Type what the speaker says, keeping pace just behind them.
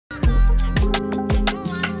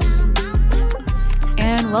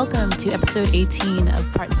and welcome to episode 18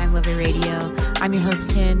 of Part-Time Lover Radio. I'm your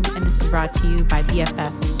host, Tin, and this is brought to you by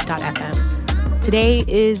BFF.FM. Today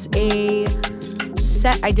is a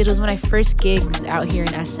set I did. It was one of my first gigs out here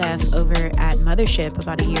in SF over at Mothership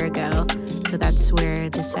about a year ago. So that's where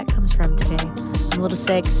this set comes from today. I'm a little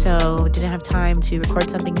sick, so didn't have time to record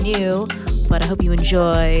something new, but I hope you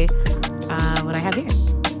enjoy what I have here.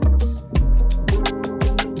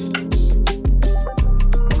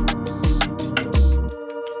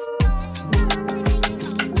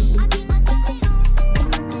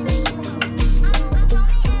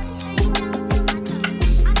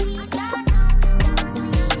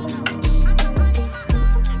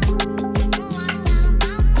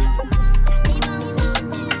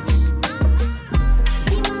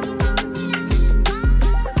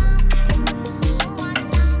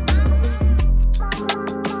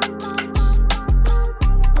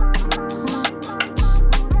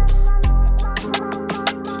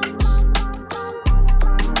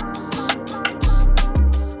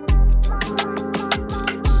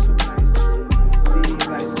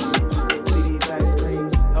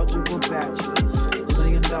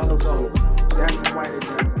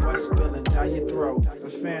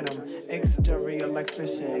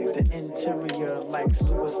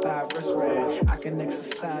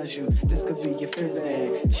 This could be your phys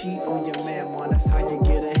ed. Cheat on your man, man, that's how you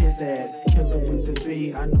get a his ad. Killer with the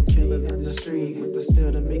B, I know killers in the street, with the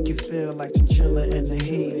still to make you feel like chinchilla in the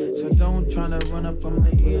heat. So don't tryna run up on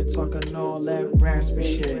my ear talking all that raspy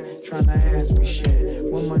shit, tryna ask me shit.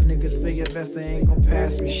 When my niggas feel your best, they ain't gon'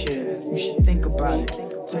 pass me shit. You should think about it,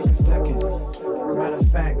 take a second. Matter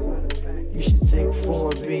of fact, you should take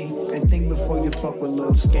 4B and think before you fuck with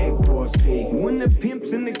little skateboard P. When the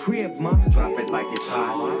pimp's in the crib, ma, drop it like it's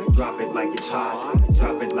hot. Drop it like it's hot.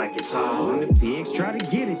 Drop it like it's hot. When the pigs try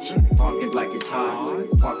to get at you, park it like it's hot.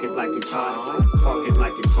 Park it like it's hot. Park it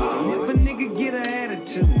like it's hot. If a nigga get an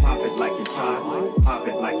attitude, pop it like it's hot. Pop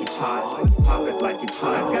it like it's hot. Pop it like it's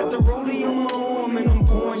hot. I got the rollie on my arm and I'm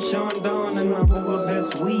pouring Sean Don and I roll the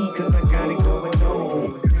best weed cause I got it going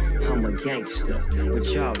on. I'm a gangster,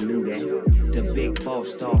 but y'all knew that. The big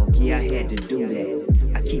boss dog, yeah, I had to do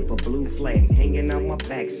that. I keep a blue flag hanging on my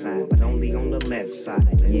backside, but only on the left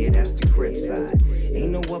side. Yeah, that's the crib side.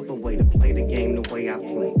 Ain't no other way to play the game the way I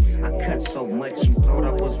play. I cut so much you thought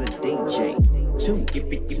I was a DJ. 2,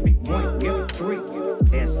 if it, 1, if 3.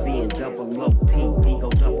 SC and double OP, Digo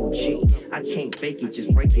double G. I can't fake it,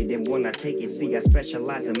 just break it. And when I take it, see, I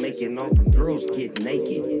specialize in making all the girls get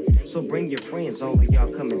naked. So bring your friends, all of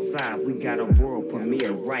y'all come inside. We got a world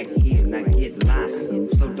premiere right here, now get lost.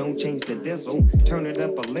 So don't change the diesel, turn it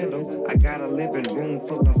up a little. I got a living room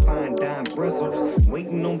full of fine dime bristles.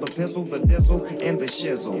 Waiting on the pistol, the diesel, and the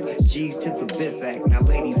shizzle. G's to the bizac, now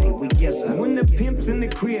ladies, here we get some. When the pimp's in the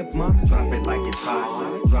crib, ma, drop it like it's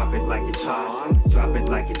hot. Drop it like it's hot. Drop it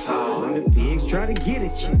like it's hot. When the pigs try to get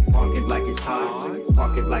at you, park it like it's hot.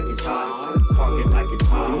 Park it like it's hot. Park it like it's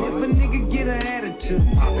hot. And if a nigga get an attitude,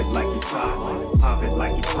 pop it like it's hot. Pop it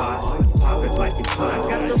like it's hot. Pop it like it's hot. I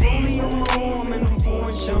got the rollie on my arm and I'm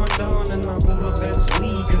pouring Sean Don and I roll the best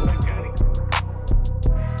weed cause I got it.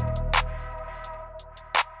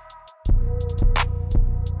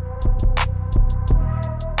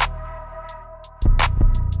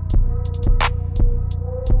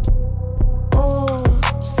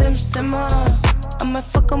 I might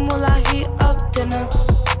fuck him while I heat up dinner.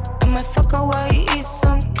 I might fuck her while he eat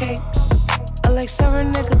some cake. I like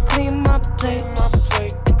serving nigga clean my plate.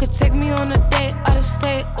 You could take me on a date out of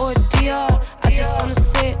state or DR. I just wanna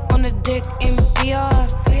sit on a dick in VR.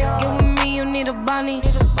 Get with me, you need a bunny.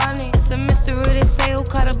 It's a mystery, they say who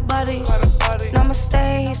caught a body.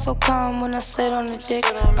 Namaste, he's so calm when I sit on the dick.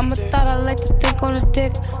 I'm a thought I like to think on the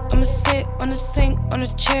dick. I'ma sit on the sink, on the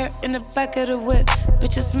chair, in the back of the whip.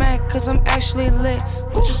 Bitches mad cause I'm actually lit.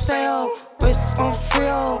 What you say, oh? Wrist on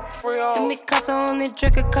Frio. En mi casa only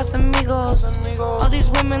drink a Casamigos. All these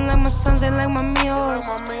women like my sons, they like my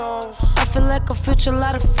meals. I feel like a future,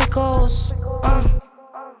 lot of fricos.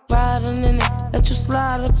 Riding in it, let you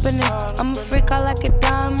slide up in it. I'm a freak, I like it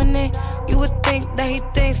diamond. You would think that he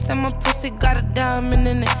thinks that my pussy got a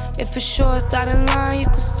diamond in it. If it's short, dotted line, you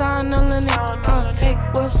can sign all in it. Take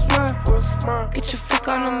what's mine. Get your freak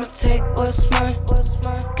on, I'ma take what's mine.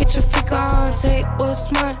 Get your freak on, take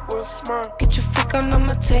what's mine. Get your freak on,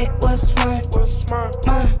 I'ma take what's mine.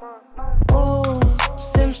 Mine. Ooh,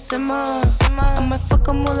 Simmer. I might fuck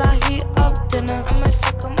him while I heat up dinner.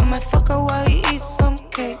 I might fuck her while he eats some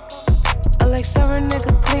cake. I like serving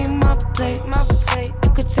nigga clean my plate.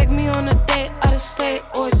 You could take me on a date out of state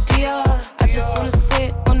or DR. I just wanna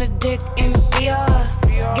sit on a dick in VR.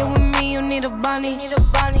 Get with me, you need a bunny.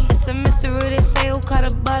 It's a mystery, they say who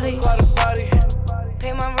caught a body.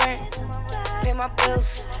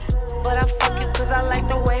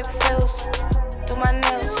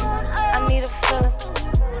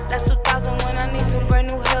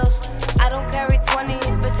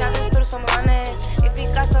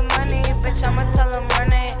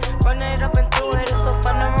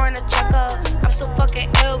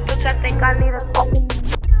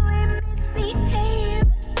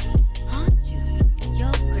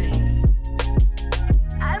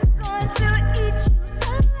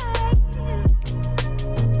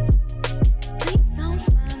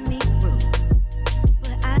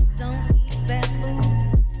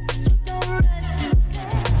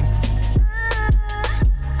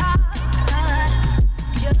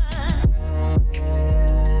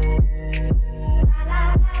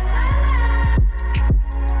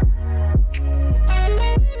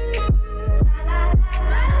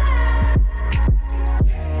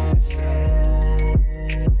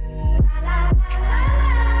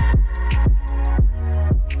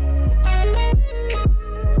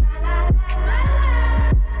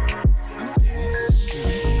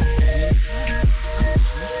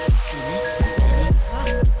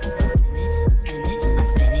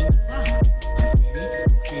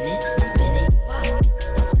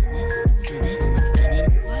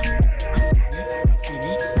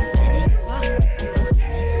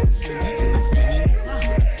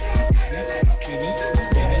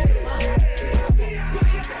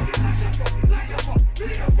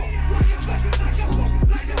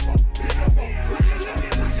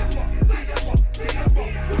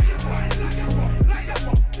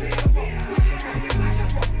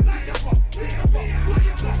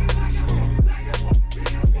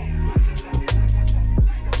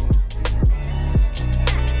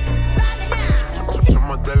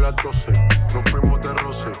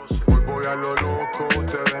 a lo loco,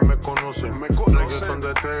 ustedes me conocen. Reggaeton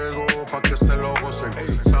de Tego, pa' que se lo gocen.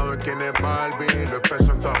 Saben quién es Barbie, lo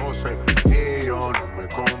peso en Tajose. Y yo no me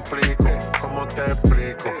complico, ¿cómo te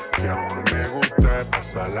explico? Que a mí me gusta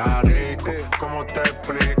pasarla rico. ¿Cómo te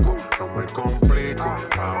explico? No me complico,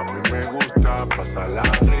 a mí me gusta pasarla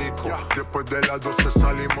rico. Después de las 12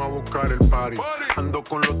 salimos a buscar el party. Ando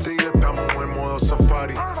con los tigres, estamos en modo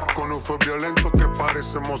safari. Con un fue violento que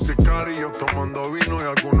parecemos sicarios. Tomando vino y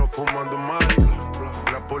algunos fumando mari.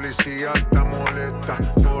 La policía está molesta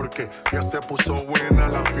porque ya se puso buena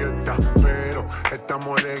la fiesta. Pero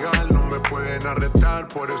estamos legal, no me pueden arrestar.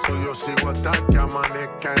 Por eso yo sigo hasta que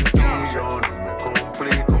amanezca en ti. Yo no me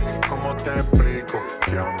complico, ¿cómo te explico?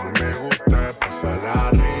 Que a mí me gusta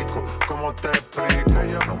pasarla rico. ¿Cómo te explico?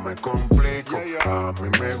 No me complico, a mí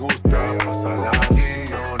me gusta pasarla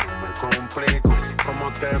rico. No me complico,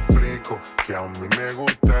 ¿cómo te explico? Que a mí me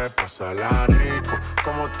gusta pasarla rico.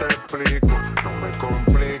 ¿Cómo te explico? No me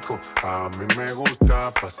complico, a mí me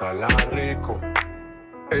gusta pasarla rico.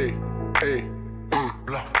 Ey, ey,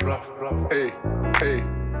 bluff, bluff, bluff. Ey, ey,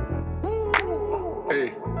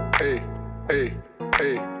 ey, ey, ey,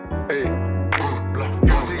 ey, ey.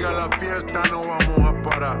 Que siga la fiesta, no vamos a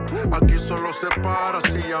parar. Aquí solo se para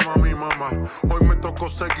si llama mi mamá. Hoy me tocó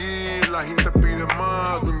seguir, la gente pide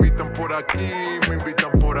más. Me invitan por aquí, me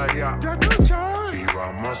invitan por allá. Y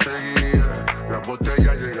vamos a seguir. Las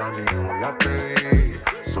botellas llegan y no las pedí.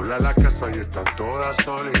 Sola la casa y están todas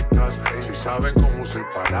solitas. Si saben cómo soy,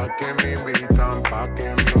 para que me invitan, pa'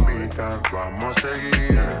 que me invitan. Vamos a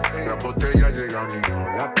seguir. Las botellas llegan y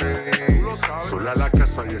no las pedí. Sola la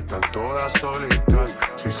casa y están todas solitas.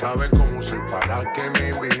 Si saben cómo soy, para que me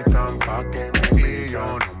invitan, pa' que me invitan. Y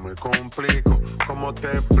yo no me complico, ¿cómo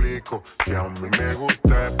te explico? Que a mí me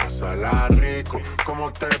gusta pasarla rico.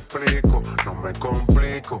 ¿Cómo te explico? No me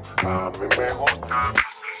complico, a mí me gusta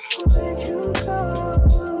pasarla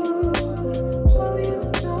rico.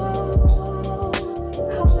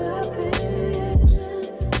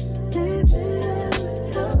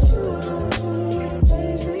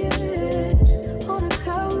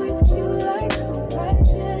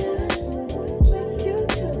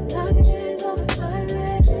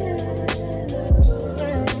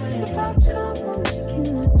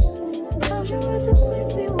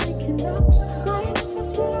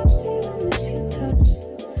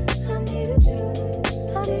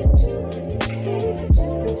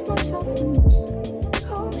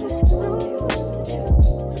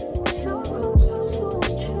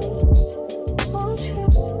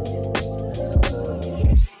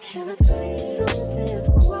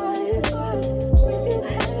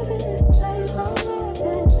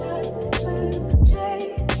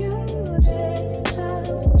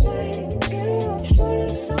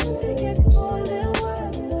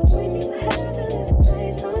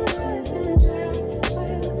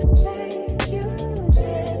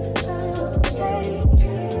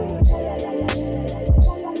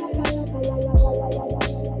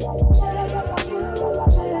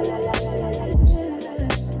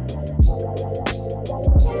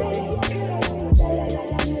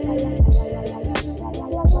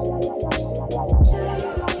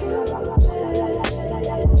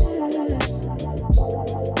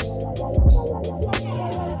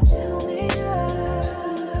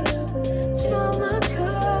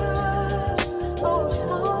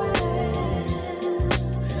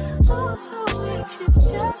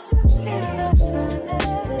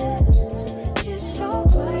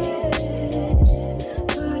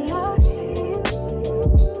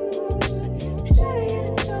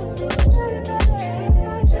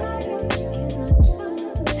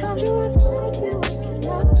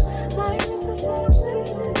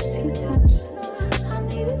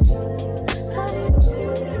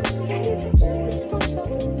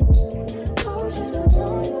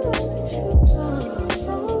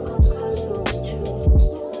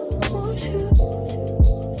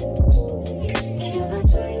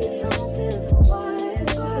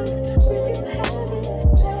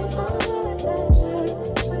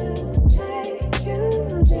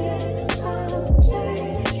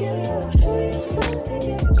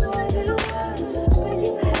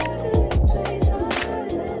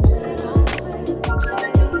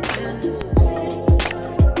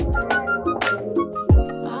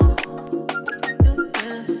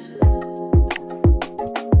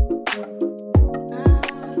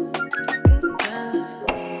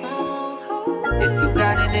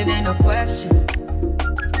 it ain't a question.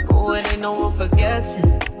 Oh, it ain't no room for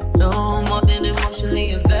guessing. No, more than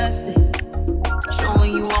emotionally invested.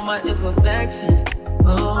 Showing you all my imperfections.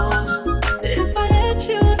 Oh, if I let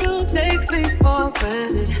you, don't take me for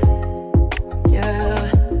granted.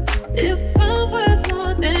 Yeah, if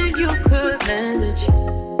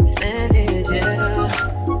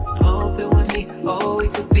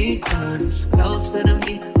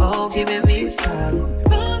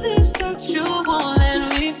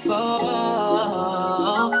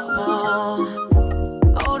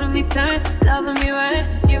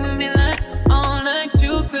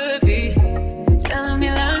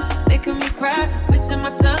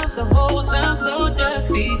sound so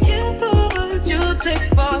desperate. Be careful what you take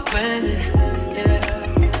for granted. Yeah.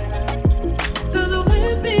 Cause the way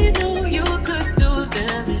we know you could do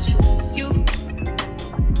damage. You.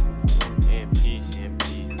 In peace,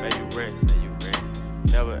 may you rest, may you rest.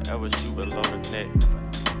 Never ever shoot below the net.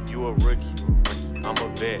 You a rookie, I'm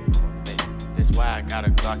a vet. That's why I got a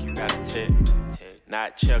Glock, you got a tech.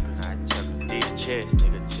 Not checkers, this chest,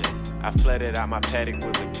 nigga chest. I flooded out my paddock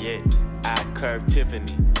with baguettes. I curved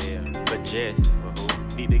Tiffany, yeah, for Jess.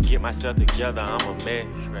 Need to get myself together, I'm a mess.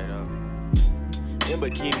 Straight up. In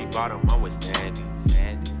bikini bottom, I'm with Sandy.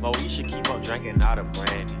 Moesha keep on drinking all the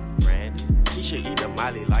brandy. He should eat the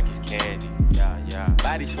Molly like it's candy. Yeah.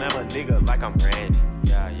 Body slam a nigga like I'm Randy.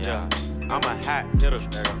 Yeah. I'm a hot hitter.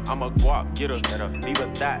 I'm a guap getter. Leave a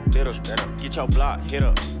thot bitter. Get your block hit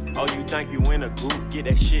up. Oh, you think you in a group? Get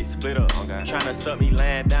that shit split up. Okay. Tryna suck me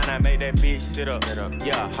laying down, I made that bitch sit up.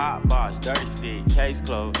 Yeah, hot box, dirty stick, case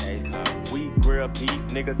closed. Wheat grill beef,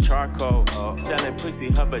 nigga charcoal. Selling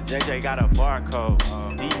pussy, hubba, JJ got a barcode.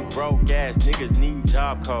 These broke ass niggas need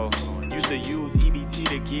job code. Used to use EBT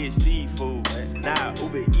to get seafood. Now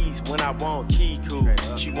Uber Eats when I want Kiku.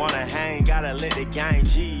 She wanna hang, gotta let the gang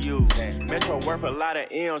G you. Metro worth a lot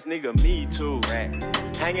of M's, nigga, me too.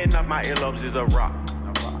 Hanging off my earlobes is a rock.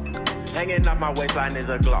 Hanging off my waistline is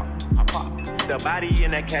a Glock. The body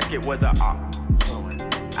in that casket was a op.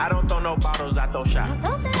 I don't throw no bottles, I throw shots.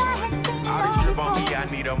 All this drip on me, I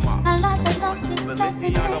need a mop. Balenciaga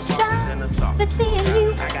boxes in the sock. But seeing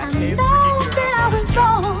you, I know that I was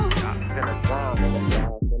wrong.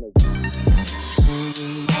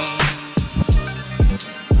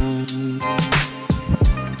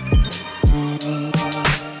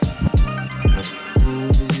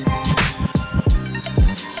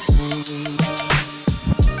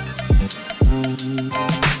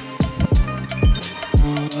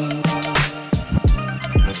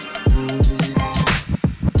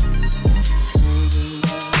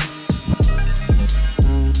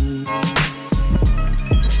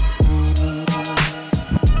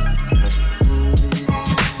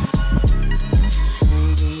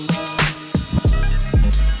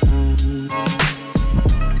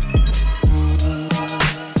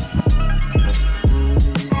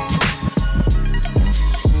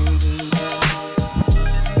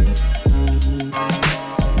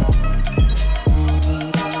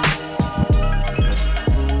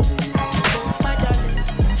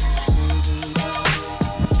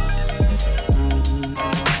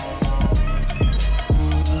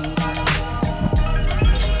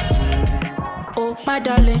 My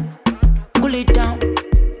darling, cool it down.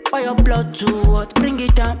 Why your blood too hot? Bring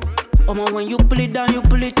it down. Mama, when you pull it down, you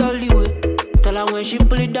pull it all the way. Tell her when she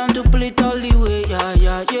pull it down to pull it all the way. Yeah.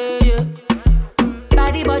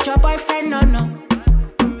 Daddy, but your boyfriend, no.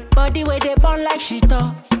 Body where they burn like she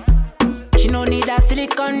thought. She no need a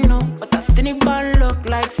silicone, no. But a cinnamon look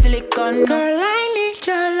like silicone, no. Girl, I need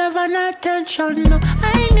your love and attention, no.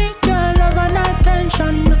 I need your love and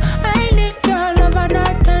attention, no. I need your love and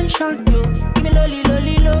attention, you. Give me lolly,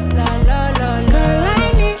 lo, la. Girl,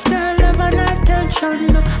 I need your love and attention,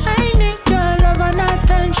 no. I need your love and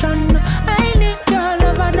attention, no. I need your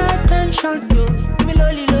love and attention, you. Give me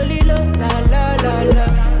lolly, lo, la.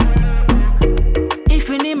 If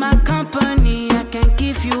you need my company, I can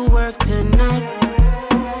give you work tonight.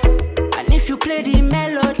 And if you play the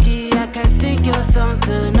melody, I can sing your song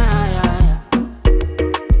tonight.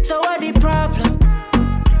 So what the problem?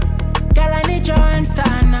 Girl, I need your answer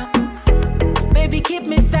now. Baby, keep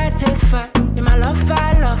me satisfied. In my love for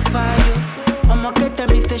you. Mama get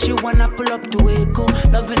me say she wanna pull up to Echo.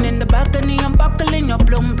 Loving in the balcony, I'm buckling your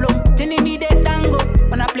blum. Tinny need a tango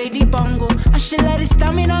when I play the bongo. And she let it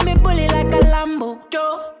stamina me bully like a Lambo.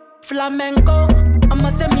 Joe, flamenco, I'ma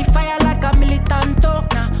send me fire like a militanto.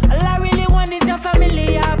 Nah, all I really want is your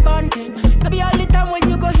family bonding. No be all the time when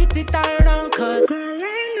you go hit it around. Cause girl,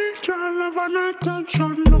 I need your love and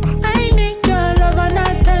attention, no. I need your love and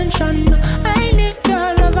attention, no. I need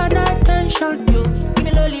your love and attention, you. Give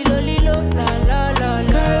me lolly, lo, la.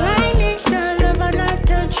 Girl, I need your love and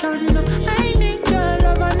attention, no. I need your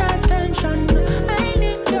love and attention, no. I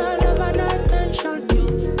need your love and attention, you.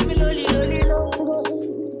 Give me lolly, lo.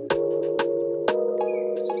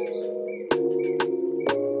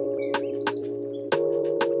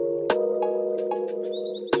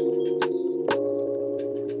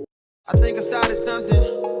 I think I started something.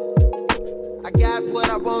 I got what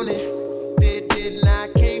I wanted. Did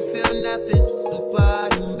not, can't feel nothing.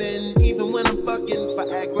 Superhuman, even when I'm fucking.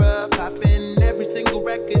 Viagra popping every single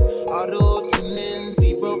record. Auto tuning,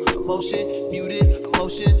 zero emotion, muted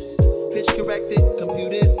emotion. Pitch corrected,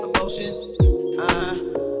 computed emotion.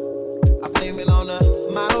 I blame it on a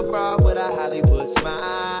model bra with a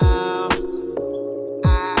smile.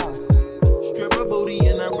 Ow. Strip her booty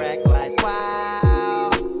in a rack like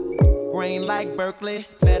wow. Brain like Berkeley,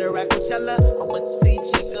 better at Coachella. I went to see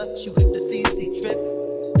Chica, she with the CC trip.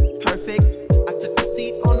 Perfect. I took the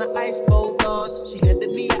seat on the ice cold dawn. She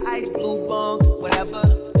handed me an ice blue bong, whatever.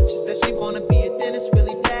 She said she wanna be a dentist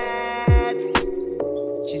really bad.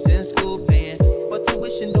 She's in school paying for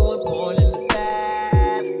tuition, doing porn in the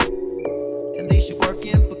fat. At least she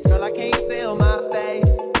working, but girl, I can't feel my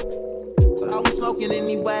face. But I'll be smoking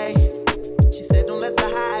anyway. She said don't let the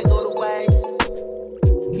high go to waste.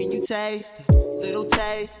 Can you taste it? Little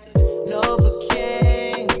taste it?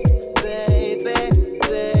 Novocaine, baby,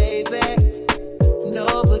 baby.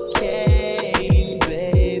 Novocaine,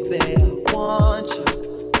 baby, I want you.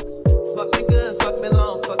 Fuck me good, fuck me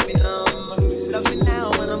long, fuck me numb. Love me now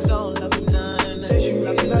when I'm gone, love me none. Love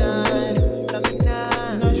me none, love me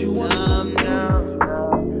none.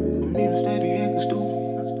 Me to steady acting stupid,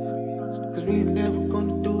 cause we ain't never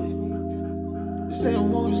gonna do it. They say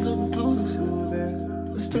I'm always looking clueless,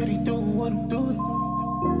 but steady doing what I'm doing.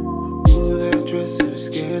 Ooh, that dress is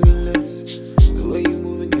scandalous. The way you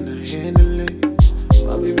moving, can I handle it?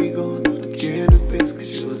 My baby going off the cannabis, cause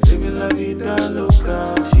she was living la vida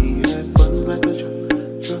loca. She had buttons like a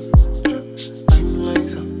truck. I'm like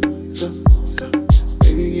so.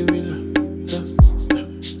 Baby, give me love.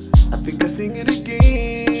 I think I sing it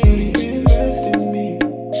again. Shawty, invest in me.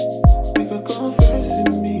 Think I confess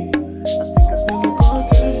in me. I think you're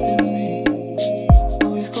contesting me.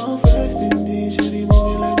 Always confessed in me. Shawty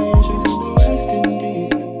moving like the ocean from the West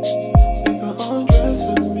Indies. Make her undress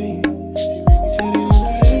for me. She make me steady on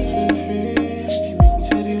the text for free. She make me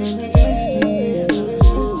steady on the text for me.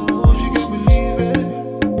 Oh, she can't believe it.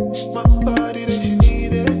 My body that she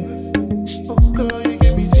needed. Oh girl, you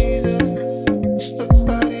get me teasing. Your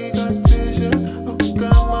body got tension. Oh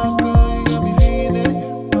girl, my girl, you got me feeling.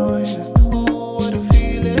 Oh yeah, ooh, what a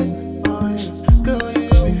feeling. Oh yeah, girl, you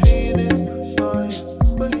got me feeling. Oh yeah,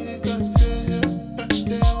 but you got tension.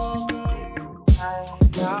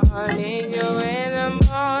 I need you in the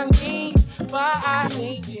morning, but I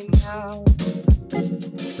need you now.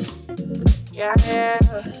 Yeah,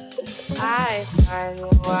 I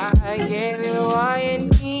know I gave you what you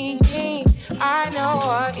need. I know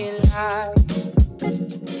what you like.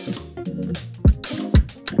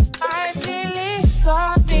 I feel it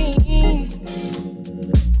coming.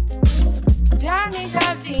 Tell me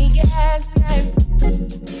that the essence.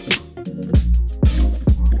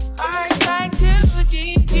 I try to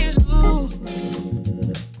give you,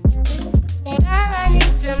 and I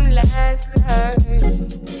need some lessons.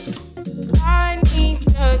 I need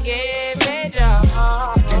to give it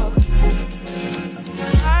all.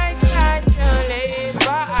 I tried to live,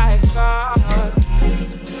 but I can't.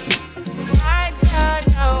 I don't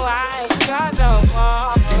know why I got the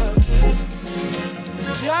wall.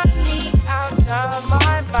 Drop me out of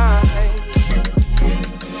my mind.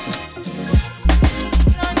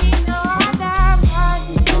 Don't need no other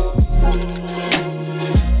body.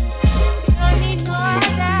 Don't need no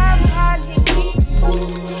other body.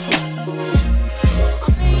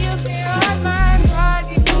 Only you feel on my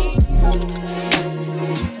body.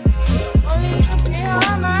 Only you feel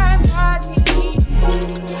on my body.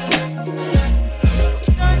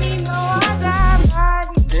 You don't need no other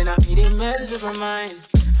body. Then I made it mess up my mind.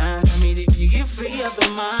 And I made it make it free up the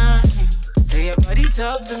mind. Say your body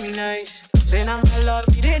talk to me nice. Say now my love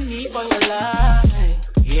you didn't need for your life.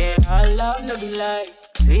 Yeah, our love no be like.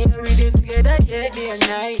 Say every day together, yeah, day and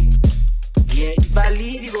night. Yeah, if I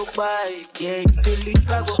leave you go by. Yeah, if you leave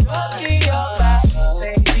I go loving your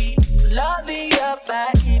body, baby. Loving your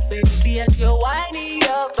body, baby. As you're whining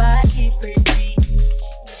your body, baby.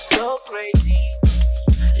 So crazy.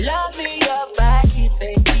 Loving your body,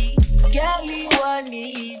 baby. Girl, you want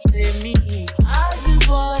need to me. I just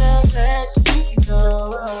wanna let you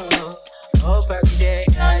know. Oh, baby, day.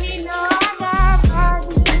 Don't need no other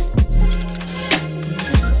body.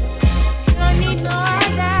 Don't need no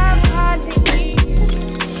other body.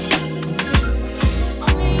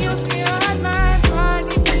 Only you feel on my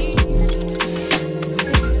body.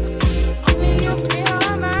 Only you feel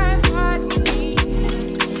on my body.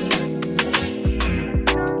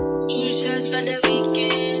 You just for the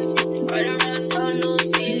weekend. Right around on no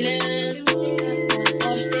ceiling.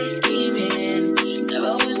 Upstate scheming.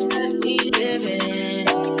 Never was that me living.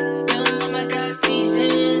 Your mama got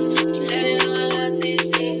reasons. Let it all out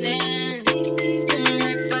this evening.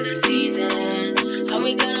 Right for the season. How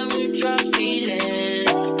we gonna withdraw feeling?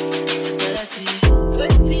 But I see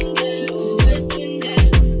waiting there, oh waiting there,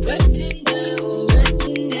 waiting there, oh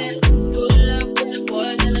waiting there. Pull up with the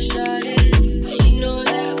boys and the shawties, and you know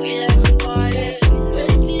that we like to party.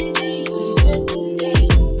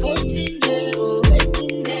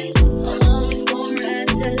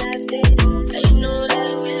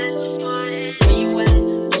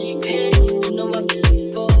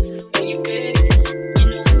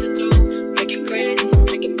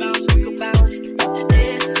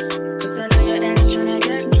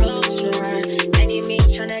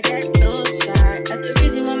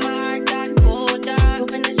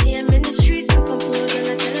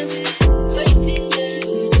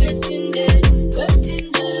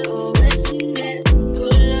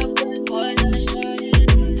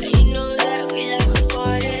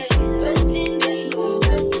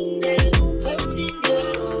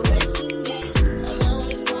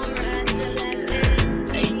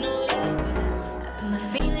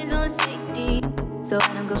 so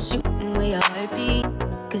I don't go shooting where your heart beat.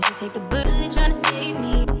 Cause you take the bullet trying to save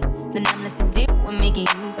me, then I'm left to deal with making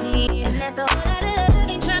you bleed. And that's a whole lot of love,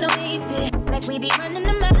 ain't trying to waste it. Like we be running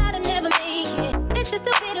them out and never make it. That's just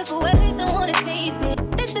a pitiful words, don't wanna taste it.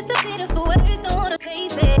 That's just a pitiful words, don't wanna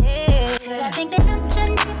face it. But I think that I'm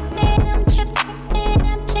done tripping, I'm tripping,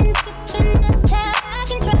 I've been skipping, that's how I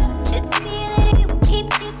control this feeling. You keep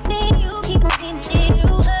flipping, you keep on hitting it.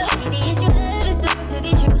 Maybe it's your love, it's too good to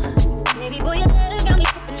be true. Baby boy, your love got me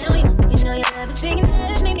tripping on you. You know your love is big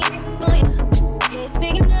enough, make me trip on you. Yeah, it's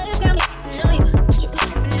big enough, got me tripping on you. Keep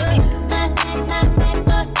tripping on you. My bad,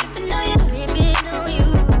 for tripping on you, tripping on you.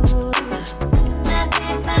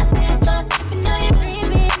 My bad, for tripping on you,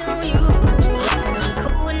 tripping on you. I'm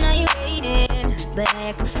cool when now you waiting, but I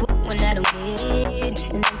act a fool when I don't get it.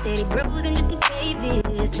 And then say they bruising just to save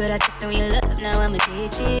this, but I tripped on your love, now I'm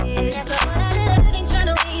addicted. And that's a whole lot of love, ain't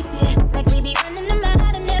tryna waste it. Like we be running them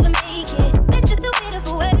out and never make it. That's just a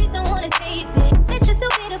pitiful words, don't wanna taste it. That's just a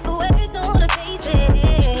pitiful words, don't wanna face it.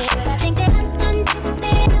 But I think that I'm done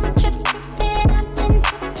tripping, I'm tripping, I've been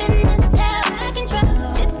sipping, that's how I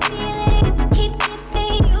control this feeling. You keep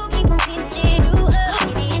flipping, you keep on hitting it.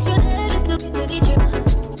 Maybe it's your love, it's too good to be true.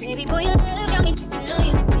 Baby boy, your love got me tripping on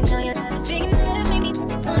you. You know your love is big enough, make me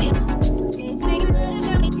trip on you. It's big enough,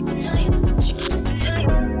 got me tripping on you.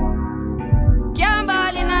 Can't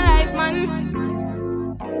ball in a life, man.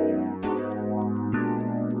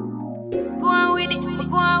 Go on with it,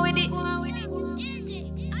 go on with it.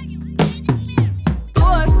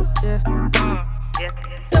 Force, yeah.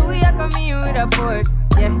 So we are coming in with a force,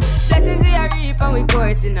 yeah. Blessings we are reap and we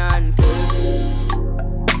coursing on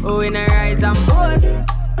full. Oh, we not rise and boast.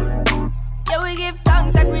 Yeah, we give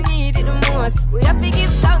thanks like we need it the most. We have to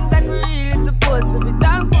give thanks like we really supposed to be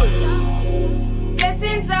thankful.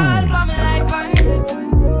 Blessings all for my life and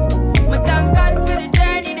my thank God for the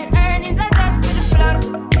journey, the earnings are just for the plus.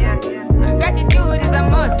 Yeah. And gratitude is a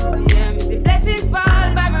must. Yeah, me see blessings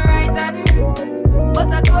fall by my right hand. But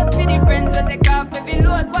I toast for the friends that take off every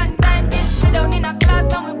load. One time kids sit down in a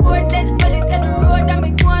class and we bored dead. But they said the road and me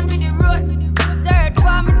go on with the road. Third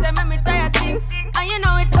form, me say me try a thing. And you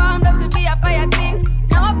know it formed up to be a fire thing.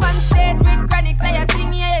 Now up on stage with chronics I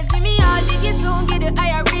sing. Yeah, see me all dig it soon, get the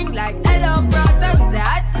higher ring. Like hello brother, me say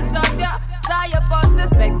I had to shot ya. Saw your post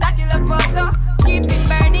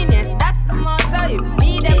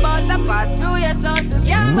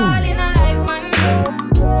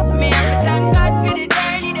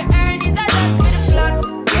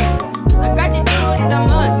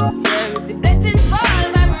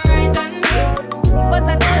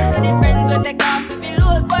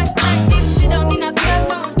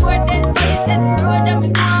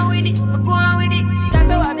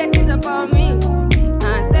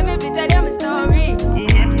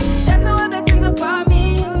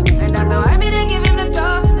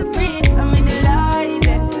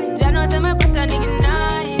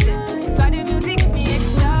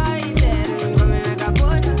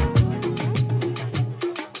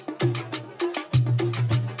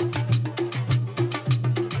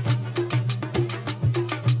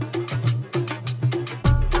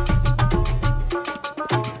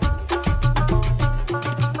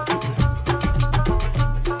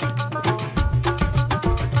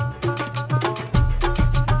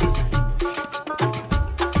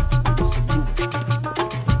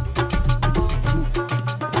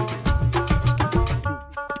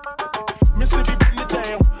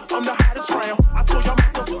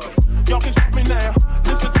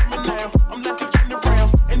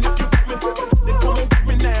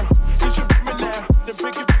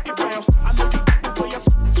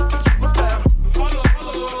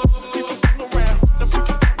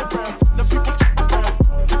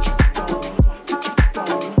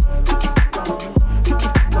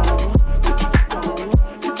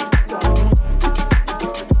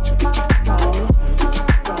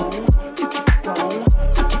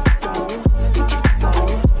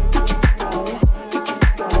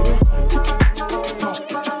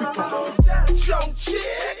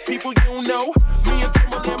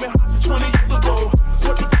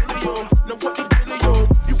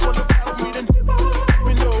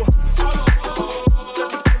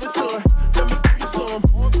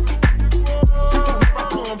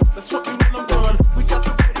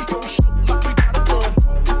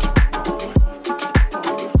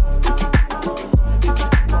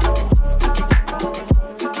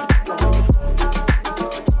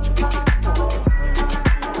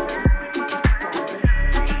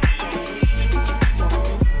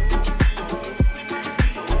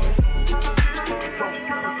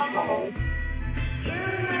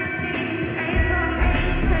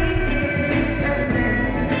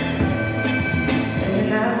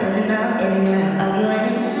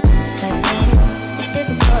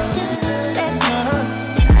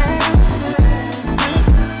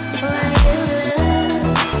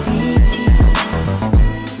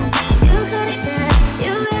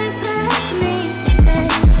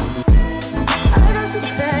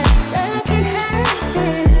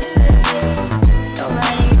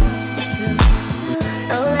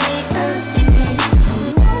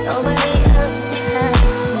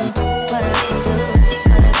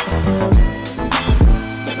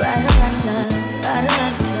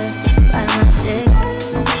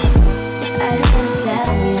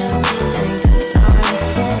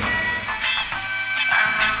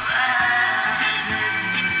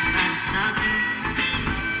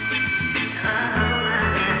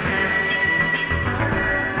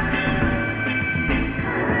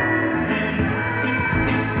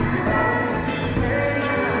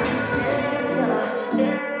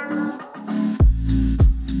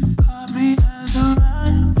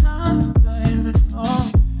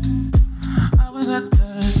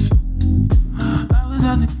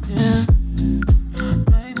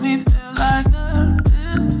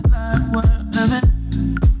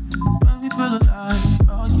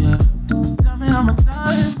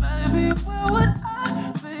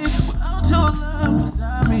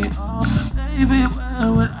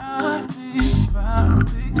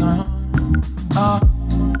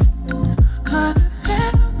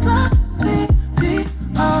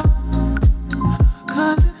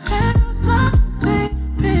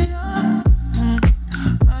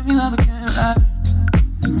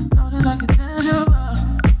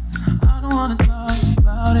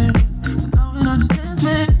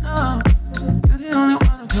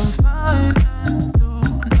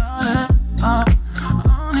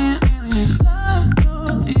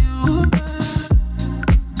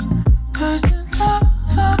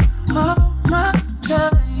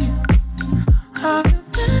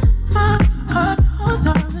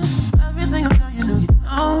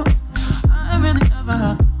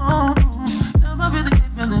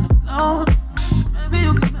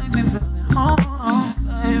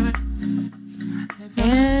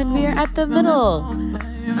at the middle.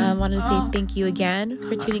 I wanted to say thank you again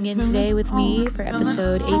for tuning in today with me for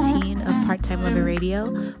episode 18 of Part-Time Lover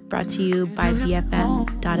Radio, brought to you by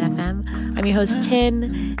BFF.FM. I'm your host,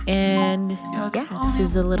 Tin, and yeah, this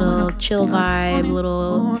is a little chill vibe,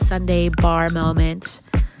 little Sunday bar moment.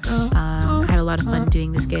 I had a lot of fun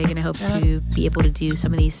doing this gig, and I hope to be able to do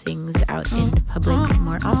some of these things out in public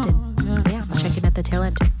more often. So yeah, I'll check in at the tail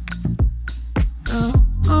end.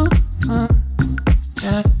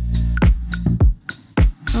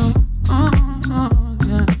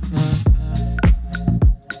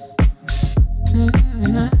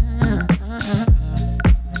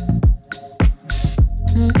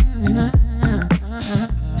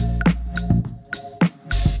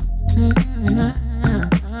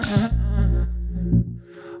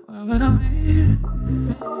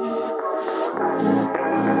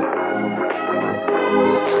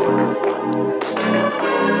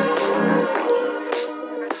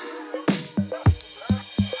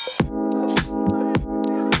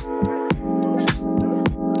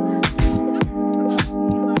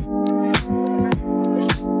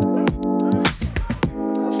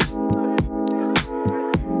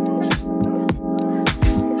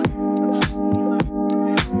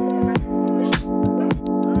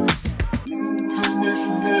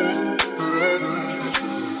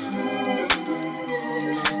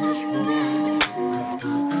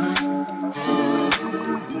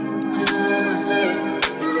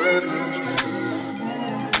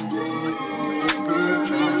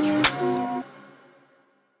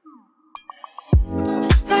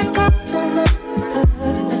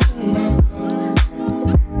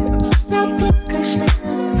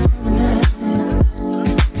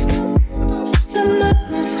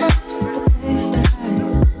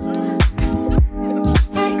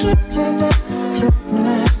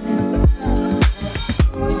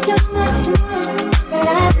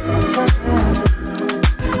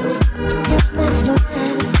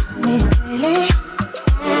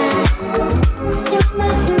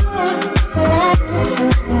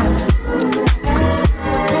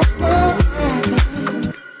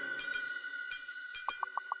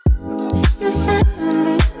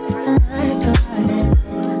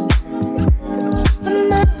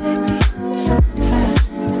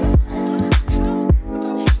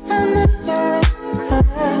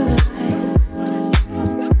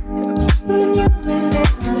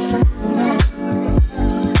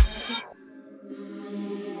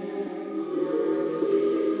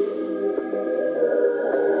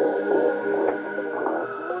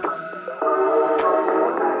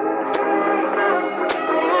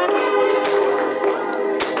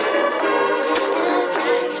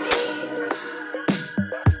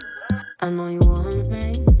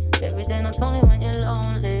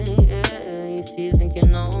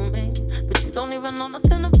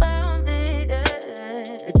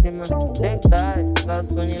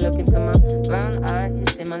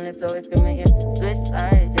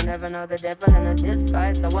 The devil in a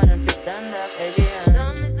disguise, so why don't you stand up, baby?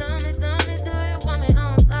 Tell me, do you want me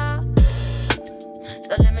on top?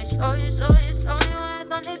 So let me show you, I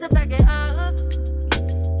don't need to back it up.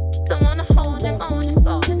 Don't wanna hold you, just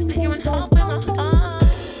go, just split you in half in my heart.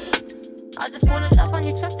 I just wanna love on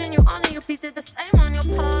you, trust in you, honor you, please do the same on your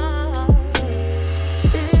part.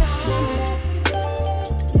 Be honest,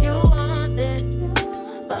 you want it,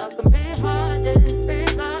 but I can be hardest,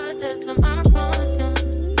 regardless of my conscience.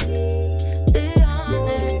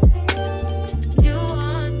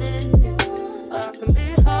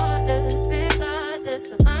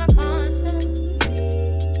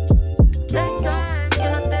 Take time, you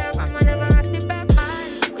know, stay around whenever I see bad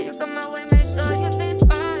vibes. When you come my way, make sure you think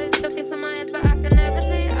twice. Look into my eyes, but I can never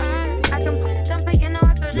see eyes. I can point a gun, but you know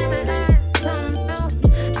I could never lie. Come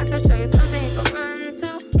through, I can show you something you can run to.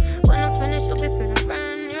 When I'm finished, you'll be feeling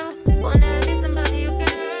brand new. Will never be somebody you can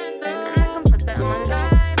run through. And I can put that in my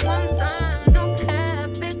life one time. No cap,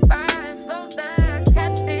 big vibe, slow down,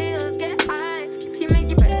 catch feels, get high. If you make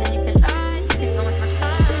your breath, then you can lie. Just be so much more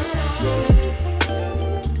time.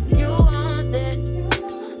 You want it,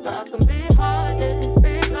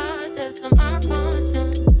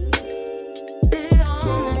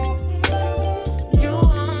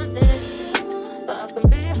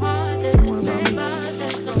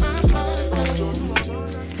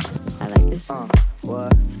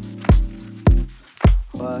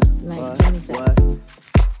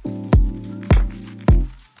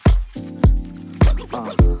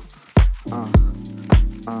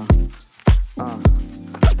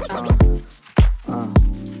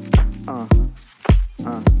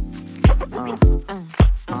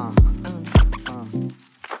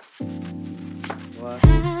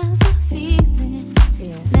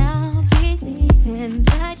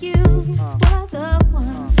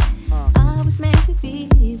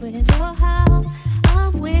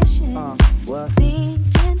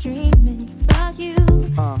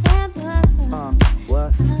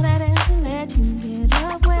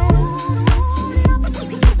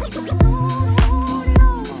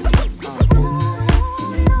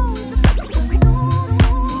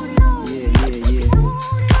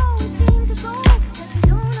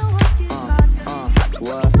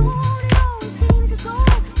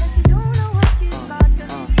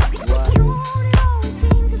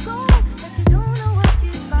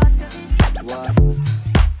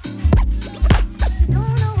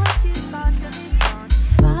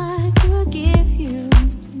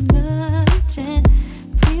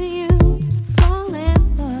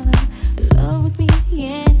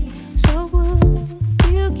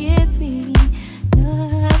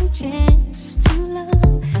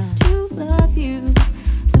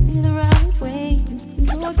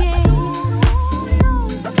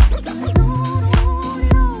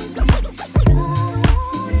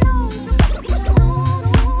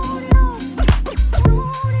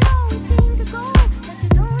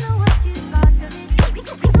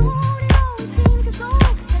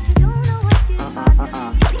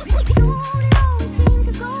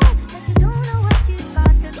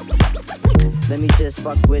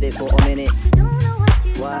 with it for a minute.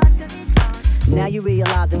 What? Now you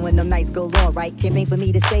realizing when them nights go long, right? Can't wait for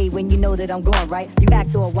me to stay when you know that I'm gone, right? You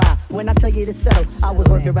act all wild when I tell you to settle. I was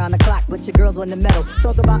working around the clock, but your girl's on the metal.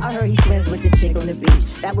 Talk about I heard he swims with the chick on the beach.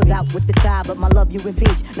 That was out with the tide, but my love you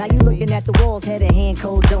impeach. Now you looking at the walls, head in hand,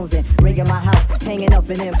 cold jonesing. Rigging my house, hanging up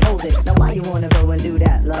and imposing. Now why you wanna go and do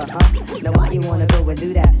that, love, huh? Now why you wanna go and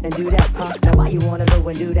do that, huh? Now why you wanna go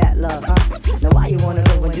and do that, love, huh? Now why you wanna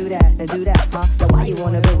go and do that, huh? Now why you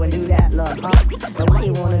wanna go and do that, love, huh? Now why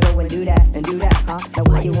you wanna go and do that, huh? Now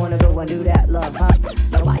why you wanna go and do that, love, huh?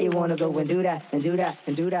 Now why you wanna go and do that, and do that,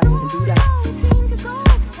 and do that, and do that?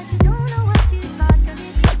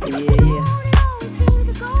 Yeah.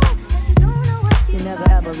 You never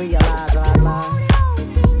ever realize lies.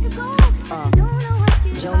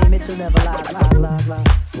 Joni Mitchell never lies.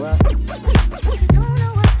 What?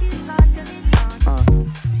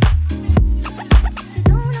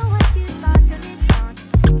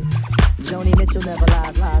 Joni Mitchell never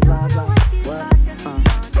lies. What?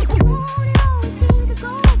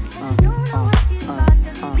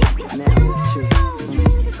 Now, true.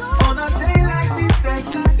 On a day like this,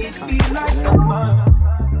 it feel like summer.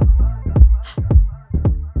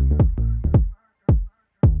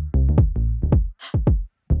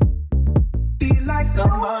 Feel like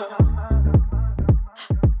summer.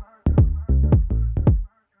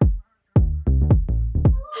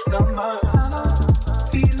 Summer.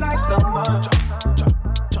 Feel like summer.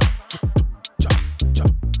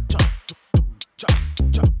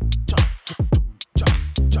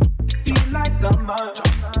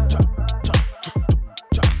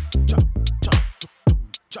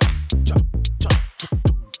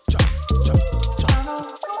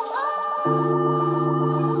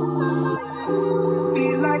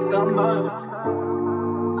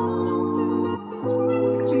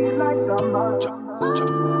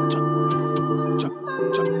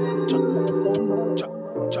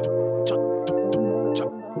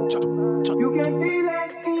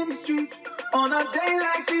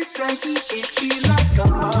 Feel like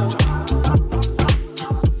summer.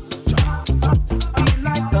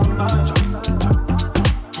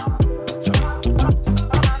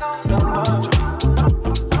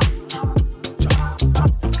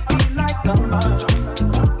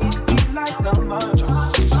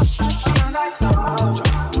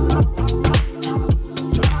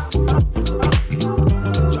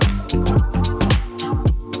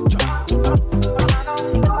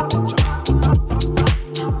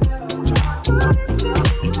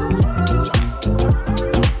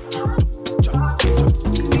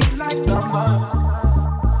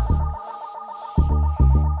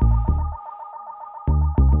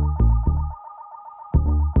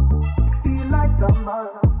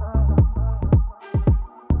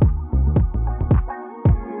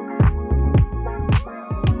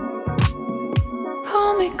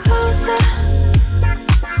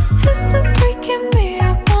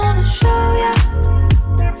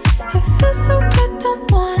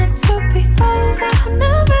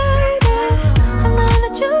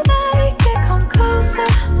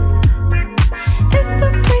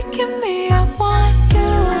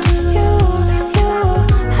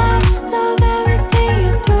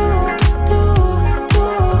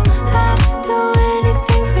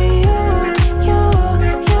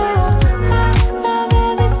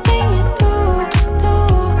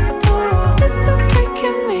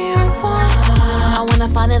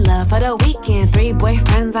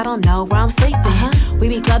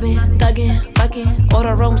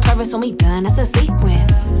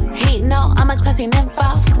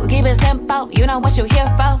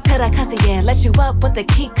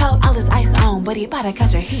 Better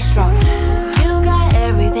catch a heat stroke. You got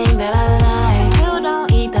everything that I like. You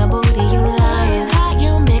don't eat the booty, you lying. How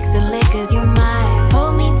you mixing liquors, you might.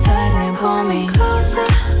 Hold me tight and pull me closer.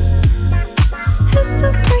 It's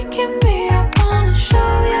the freak in me, I wanna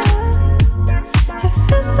show ya. It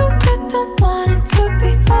feels so good, don't want it to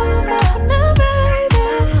be over. Now baby,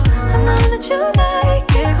 I know that you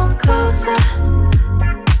like it, come closer.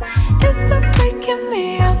 It's the freak in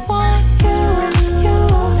me, I want you.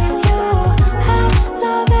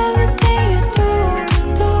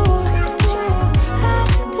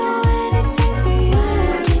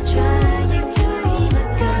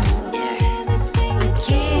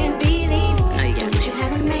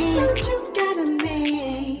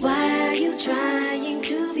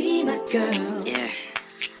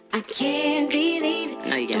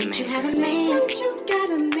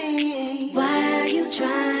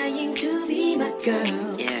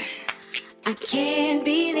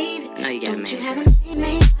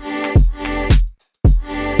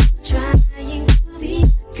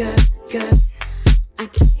 Girl, I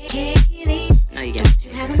can't can't believe. No, you got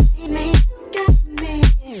you haven't made me. You got me.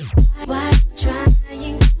 Why you trying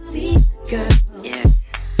to be a girl? Yeah.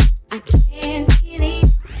 I can't believe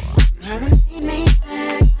you haven't made me.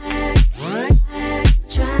 Why you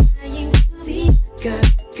trying to be a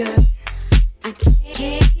girl? I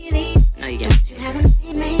can't believe. No, you got you haven't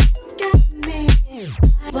made me. You got me.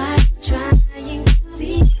 Why you trying to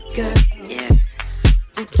be a girl? Yeah.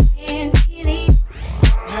 I can't believe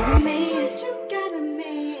you haven't made it. You got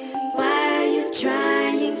me. Why are you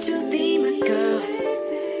trying to be my girl?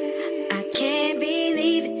 I can't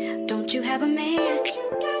believe it. Don't you have a man?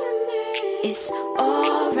 It's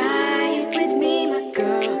alright with me, my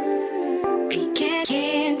girl. We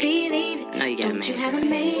can't believe it. No, you got a man. Don't you have a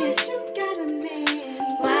man?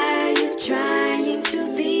 Why are you trying to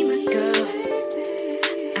be my girl?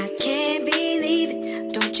 I can't believe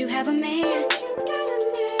it. Don't you have a man?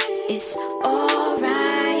 It's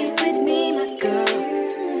alright with me, my girl.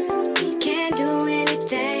 We can't do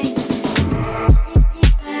anything.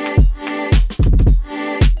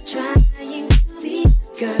 Trying to be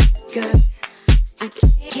girl. I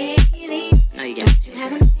can't believe. No, you got you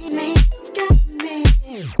haven't made me. You got me.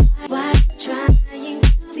 Why you trying to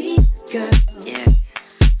be girl? Yeah.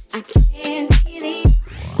 I can't believe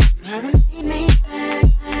you haven't made me.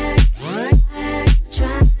 Why you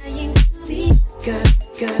trying to be girl?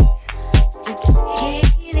 I can't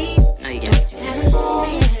believe. No, you got you haven't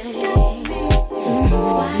made me.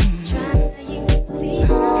 Why you trying to be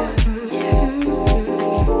girl? Yeah.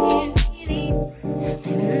 I can't believe.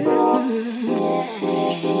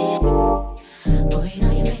 Boy, you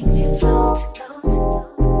know you make me float.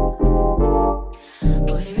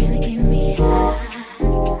 Boy, you really give me high.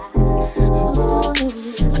 Ooh,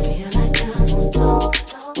 I feel like I'm on dope.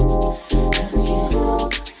 'Cause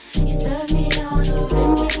you serve me on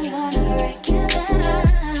a regular.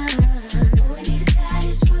 Boy, we need to tie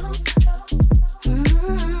this rope.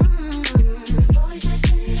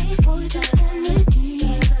 Before we drift any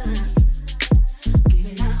deeper.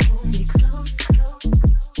 Baby, now hold me close.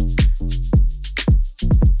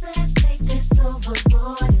 Let's take this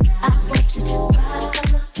overboard now. I want you to rock the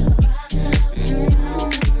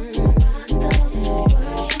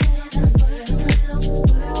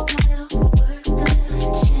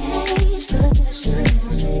change positions.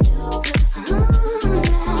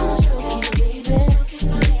 Stroke it, baby. Stroke it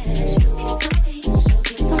for me.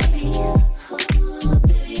 Stroke it for me. Ooh,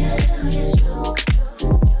 baby, I love your stroke.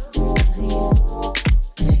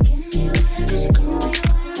 Cause you get me where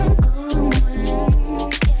I'm going.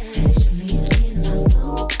 Surely you get my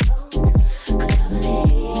vote. 'Cause I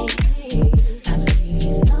believe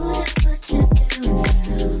you know just what you're doing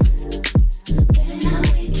now. Baby, now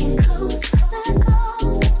we can coast. Let's go.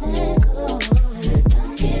 Let's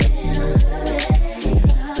don't get in a hurry.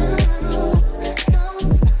 No,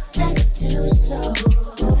 that's too slow.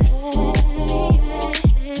 Go ahead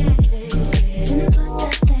and put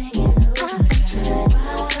that thing in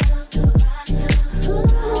overdrive.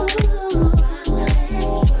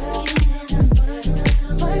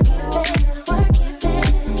 Work it,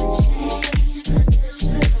 baby. Change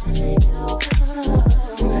positions.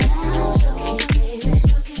 Now stroke it, baby.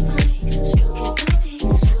 Stroke it for me. Stroke it for me.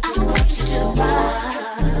 I want you to rock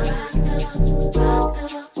the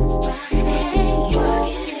hey, work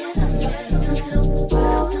it in the middle.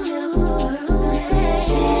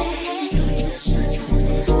 Change positions.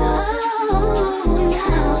 Oh,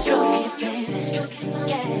 now stroke it, baby. Stroke it for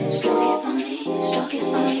me. Stroke it for me. Stroke it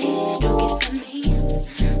for me. Stroke it for me.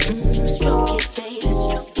 Stroke it, baby.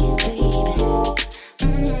 Stroke it, baby.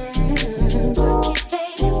 Work it,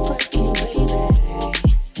 baby. Work it, baby.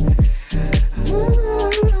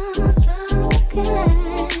 Stroke it.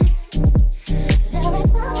 There is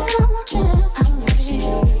something I want you to do. I want you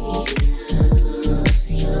to use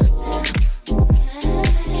yourself.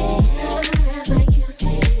 Wherever you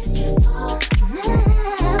see it before. Never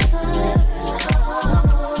explore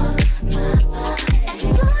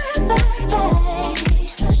it, baby.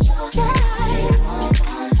 So show that.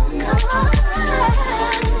 Come on.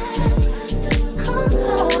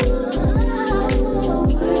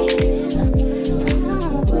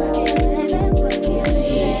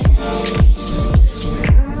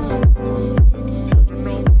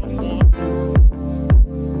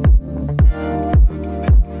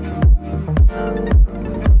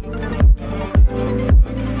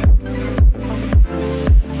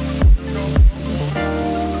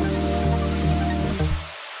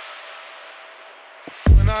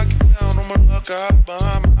 When I get down on my luck, I hide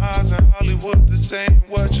behind my eyes in Hollywood. This ain't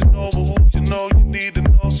what you know, but who you know. You need to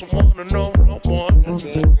know someone to know no one.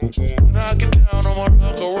 When I get down on my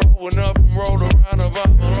luck, I rollin' up and roll around. I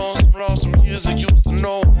vibe my lonesome, lonesome, yeah. music, used to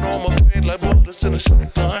know my fate like bullets in a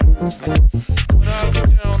shotgun. When I get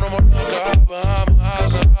down, I'm a rocker, hide behind my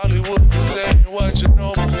house in Hollywood. They saying what you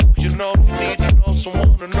know, but who you know, you need to know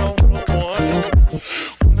someone to know no one.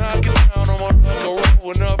 When I get down, I'm a rocker,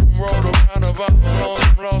 rolling up and roll around about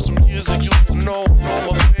my lonesome music, used to know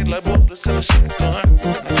my fate like bullets in a shotgun.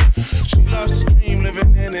 She loves to dream,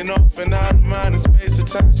 living in and off and out of mind and space of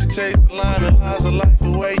time. She takes a line of lies of life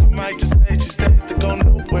away. You might just say she stays to go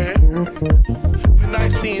nowhere.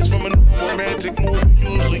 Midnight scenes from a romantic movie.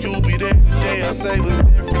 Usually you'll be there. The day I say was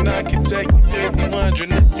different. I can take you there. I'm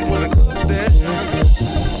wondering if you wanna go there.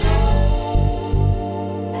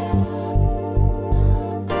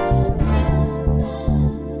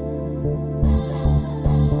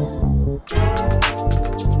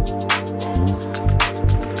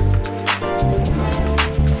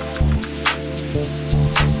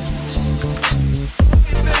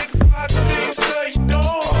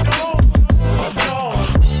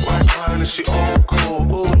 She all cool,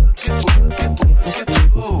 ooh, look at you, look at you,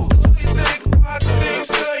 ooh. You think about the things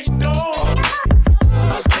say you don't.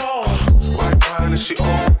 Why is she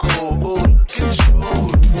all cool, ooh, look at you, look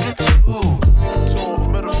at you. Tune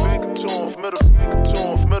from middle finger, tune from middle finger,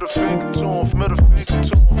 tune from middle finger, tune from middle finger,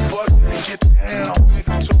 tune. Fuck it and get down,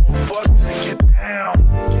 finger, tune, fuck it and get down,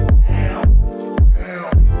 get down,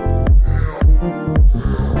 down,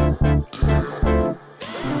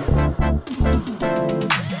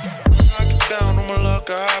 down, I'ma look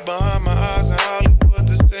high behind my eyes in Hollywood.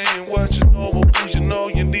 This ain't what you know, but who you know,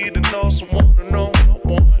 you need to know someone to know no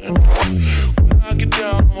one. When I get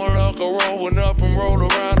down, I'ma look rolling up and roll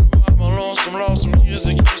around about my lonesome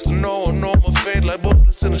music. Used to know I know my fate like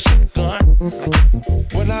bullets in a shotgun.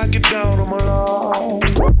 When I get down, I'ma look.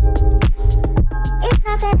 It's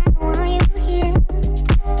not that I don't want you here,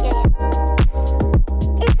 yeah.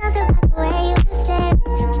 It's something about the way you stare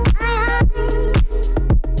into my eyes.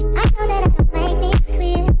 I know that I can make things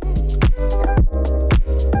clear.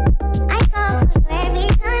 I fall for you every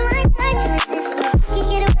time I try to resist. You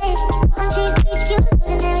get away, palm trees, beach views,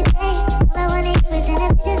 and everything. All I wanna do is send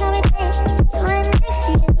pictures on replay. Right next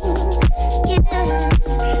to you, you do.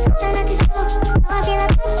 Try not to show how I feel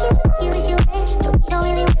about you. You wish you were, but we don't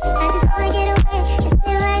really want. I just wanna get away and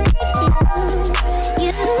stay right next to you.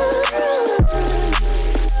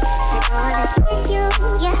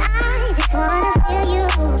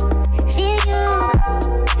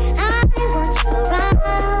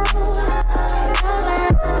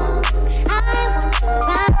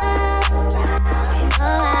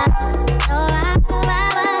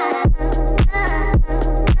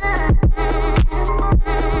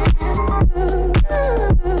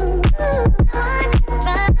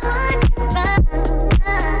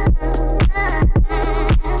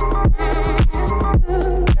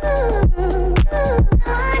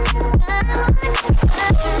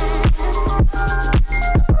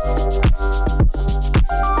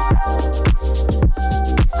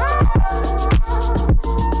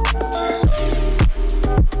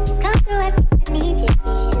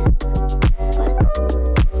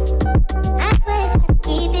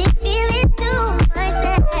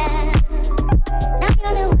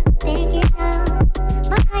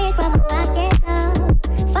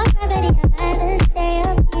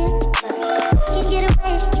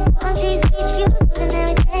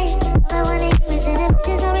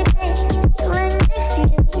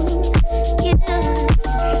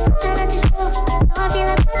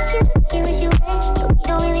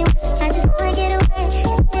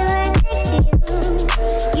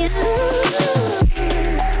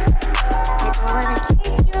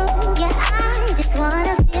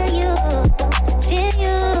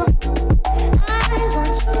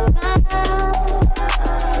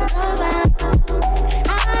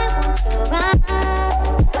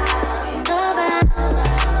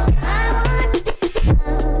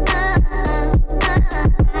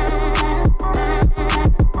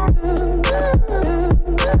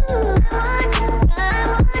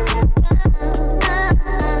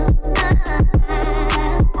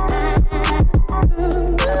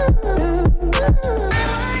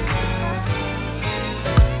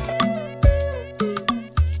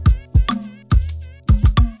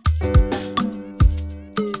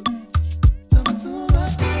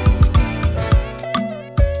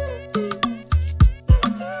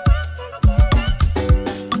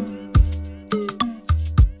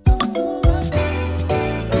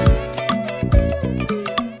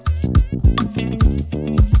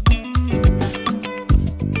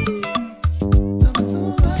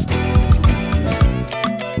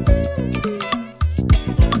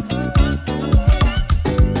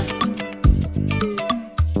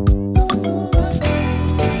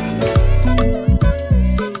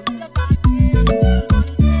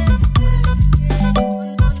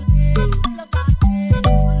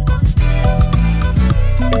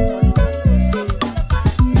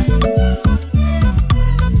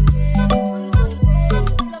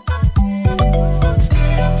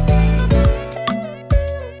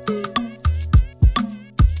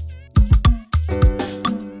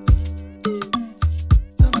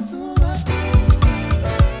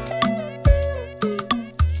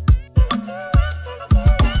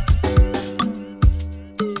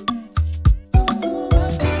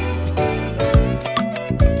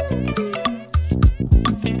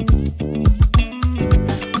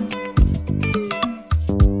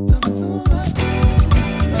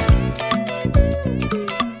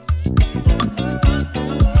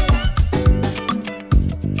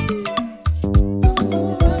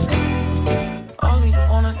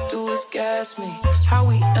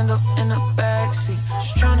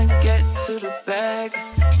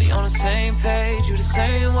 We on the same page, you the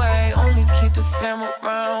same way. Only keep the fam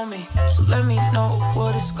around me, so let me know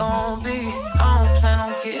what it's gon' be. I don't plan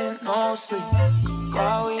on getting no sleep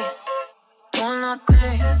while we doing our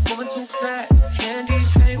thing, moving too fast. Candy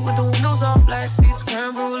paint with the windows all black, seats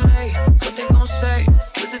creme brulee. What they gon' say?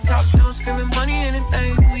 With the top down, screaming money,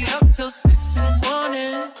 anything. We up till 6 in the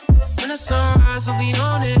morning. When the sunrise, we'll be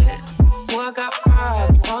on it. Boy, I got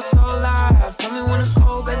 5, you know, so live. Tell me when it's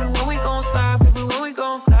cold, baby, when we gon' slide, baby, when we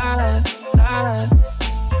gon' slide, slide.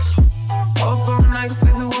 Up all night,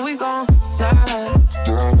 baby, when we gon' slide.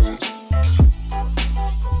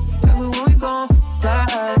 Baby, when we gon'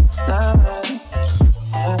 slide, slide, slide,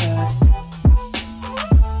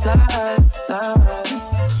 slide,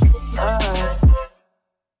 slide, slide.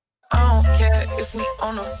 I don't care if we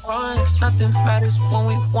on a run, nothing matters when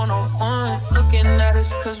we one-on-one. Looking at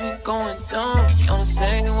us cause we going dumb. We on the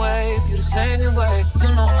same wave, you the same way.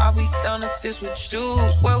 You know I'll be down if it's with you.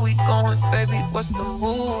 Where we going, baby, what's the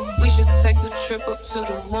move? We should take a trip up to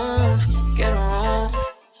the moon. Get a room,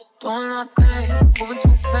 doing our thing, moving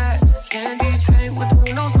too fast. Candy paint with the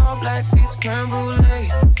windows all black, seats creme brulee.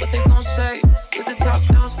 What they gon' say? With the top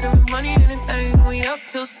down, screaming money, anything. We up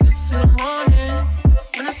till 6 in the morning.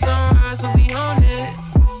 When the sunrise, we'll be on it.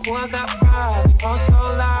 Boy, I got 5, you know, so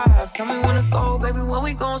live. Tell me when to go, baby, when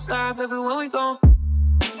we gon' slide, baby, when we gon'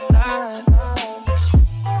 slide.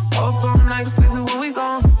 Up all night, baby, when we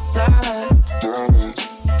gon' slide.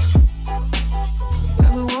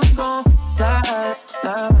 Baby, when we gon' slide,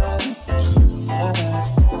 slide, slide, slide, slide.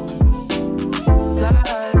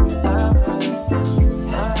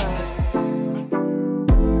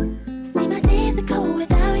 See, my days are cold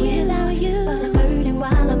without you, without you. But I'm hurting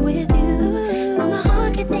while I'm with you. But my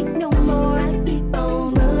heart can't take no more. I keep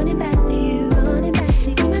on running back to you, running back to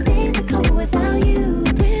you. See, my days are cold without you,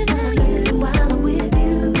 without you. While I'm with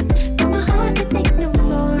you, but my heart can't take no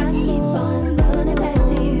more. I keep on running back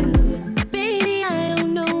to you. Baby, I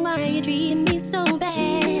don't know why you're treating me so bad.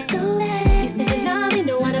 You said you love me,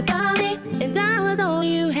 no one about me, and I was all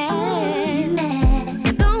you had.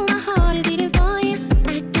 Though my heart is eating for you,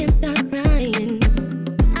 I can't stop crying.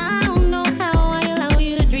 I don't know how I allow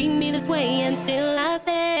you to treat me this way, and still I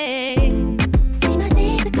stay. See, my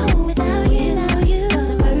days are cold without you, without you. But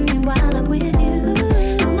I'm hurting while I'm with you.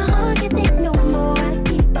 My heart can't take no more. I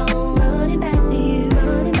keep on running back to you,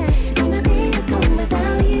 running back. See, my days are cold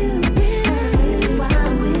without you, without you. While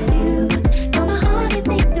I'm with you, but my heart can't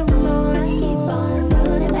take no more. I keep on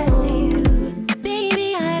running back to you.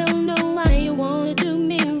 Baby, I don't know why you wanna do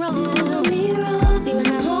me wrong. See, when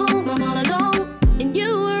I'm home, I'm all alone, and you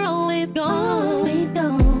were always gone, always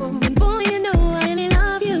gone. And boy, you know I really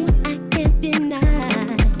love you, I can't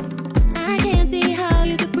deny. I can't see how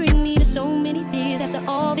you could bring me to so many tears after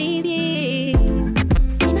all these years.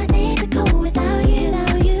 See, my days are cold without you,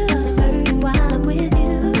 without you. I'm hurting while I'm with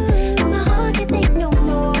you. My heart can't take no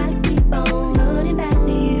more. I keep on running back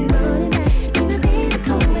to you, running back. See, my days are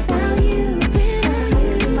cold without you, without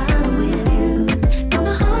you. While I'm with you, but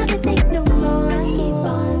my heart can't take no more. I keep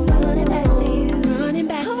on running back to you, running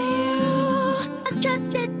back to you. I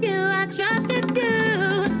trusted you, I trusted you.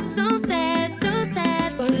 So sad,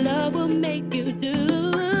 but love will make you do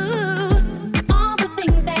all the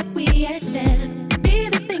things that we had said, be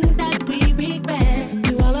the things that we regret.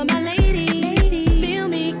 To all of my ladies, feel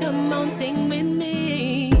me, come on, sing with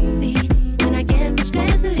me. See, when I get the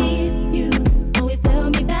strength to leave you, always tell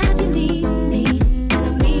me that you need me. And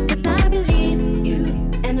I'm weak 'cause I believe you,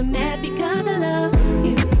 and I'm mad because I love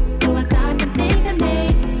you. So I stop and think that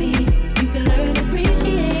maybe you can learn to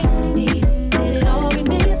appreciate me. And it all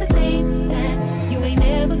remains the same, that you ain't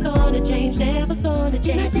never gonna change, never gonna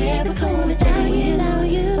change, never gonna change. Without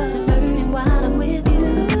you, but I'm hurting while I'm with you.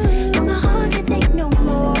 But my heart can't take no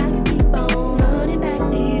more. I keep on running back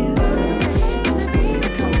to you. See, my days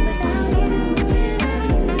are cold without you, without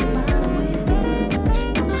you. While I'm with you,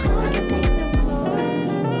 but my heart can't take no more.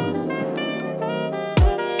 I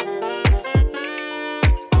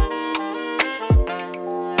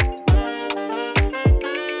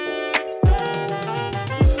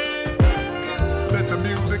Let the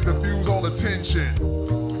music diffuse all the tension.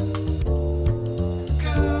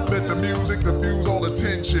 Let the music diffuse all the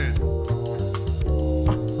tension.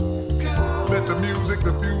 Let the music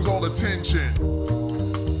diffuse all the tension.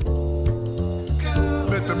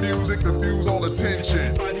 Let the music diffuse all the tension.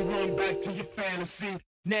 Everybody run back to your fantasy.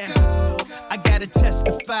 Now, I gotta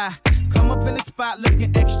testify. Come up in the spot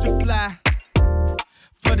looking extra fly.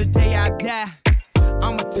 For the day I die,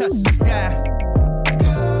 I'ma touch the sky.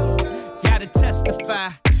 Gotta testify.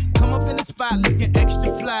 Come up in the spot looking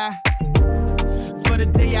extra fly. For the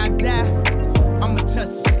day I die, I'ma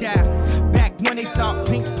touch the sky. Back when they thought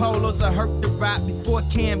pink polos would hurt the rock. Before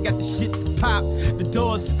Cam got the shit to pop, the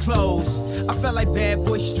doors closed. I felt like bad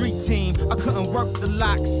boy street team. I couldn't work the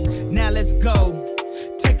locks. Now let's go.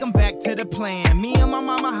 Take them back to the plan. Me and my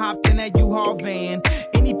mama hopped in that U-Haul van.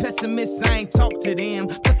 Any pessimists, I ain't talk to them.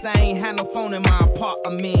 Plus I ain't had no phone in my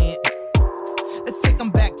apartment. Let's take them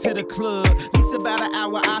back to the club. At least about an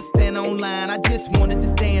hour I stand online. I just wanted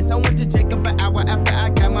to dance. I went to Jacob an hour after I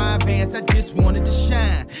got my advance. I just wanted to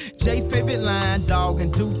shine. Jay favorite line, dog, in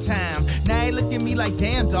due time. Now they look at me like,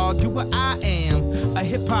 damn, dog, you what I am. A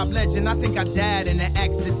hip-hop legend. I think I died in an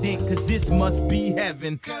accident, cause this must be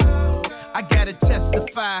heaven. I gotta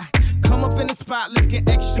testify. Come up in the spot looking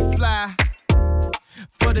extra fly.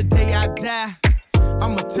 For the day I die,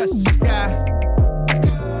 I'ma touch the sky.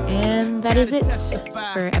 And that is it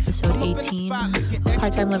for episode 18 of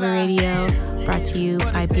Part-Time Lover Radio, brought to you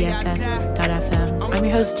by BFF.FM. I'm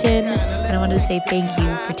your host, Tin, and I wanted to say thank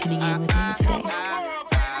you for tuning in with me today.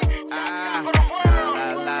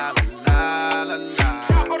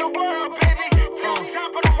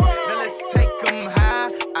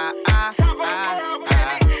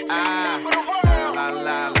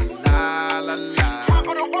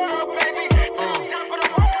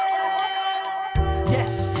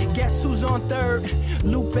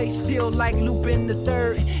 Lupe still like looping the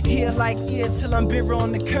third. Here like ear till I'm bitter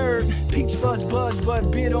on the curb. Peach fuzz buzz but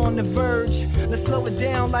bit on the verge. Let's slow it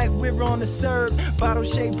down like we're on the serve. Bottle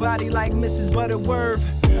shaped body like Mrs. Butterworth.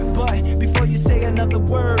 But before you say another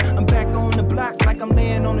word, I'm back on the block like I'm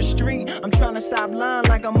laying on the street. I'm trying to stop lying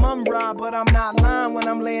like I'm Mum-Ra, but I'm not lying when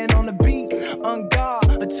I'm laying on the beat. On guard,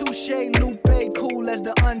 a touche, Lupe, cool as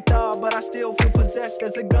the unthaw, but I still feel possessed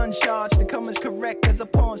as a gun charge to come as correct as a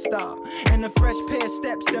porn star. And a fresh pair of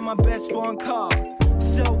steps in my best foreign car.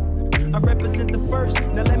 So, I represent the first,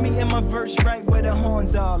 now let me in my verse right where the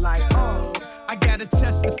horns are like, oh. I gotta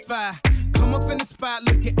testify, come up in the spot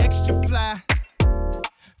looking extra fly.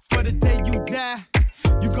 For the day you die,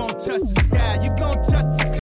 you gon' touch the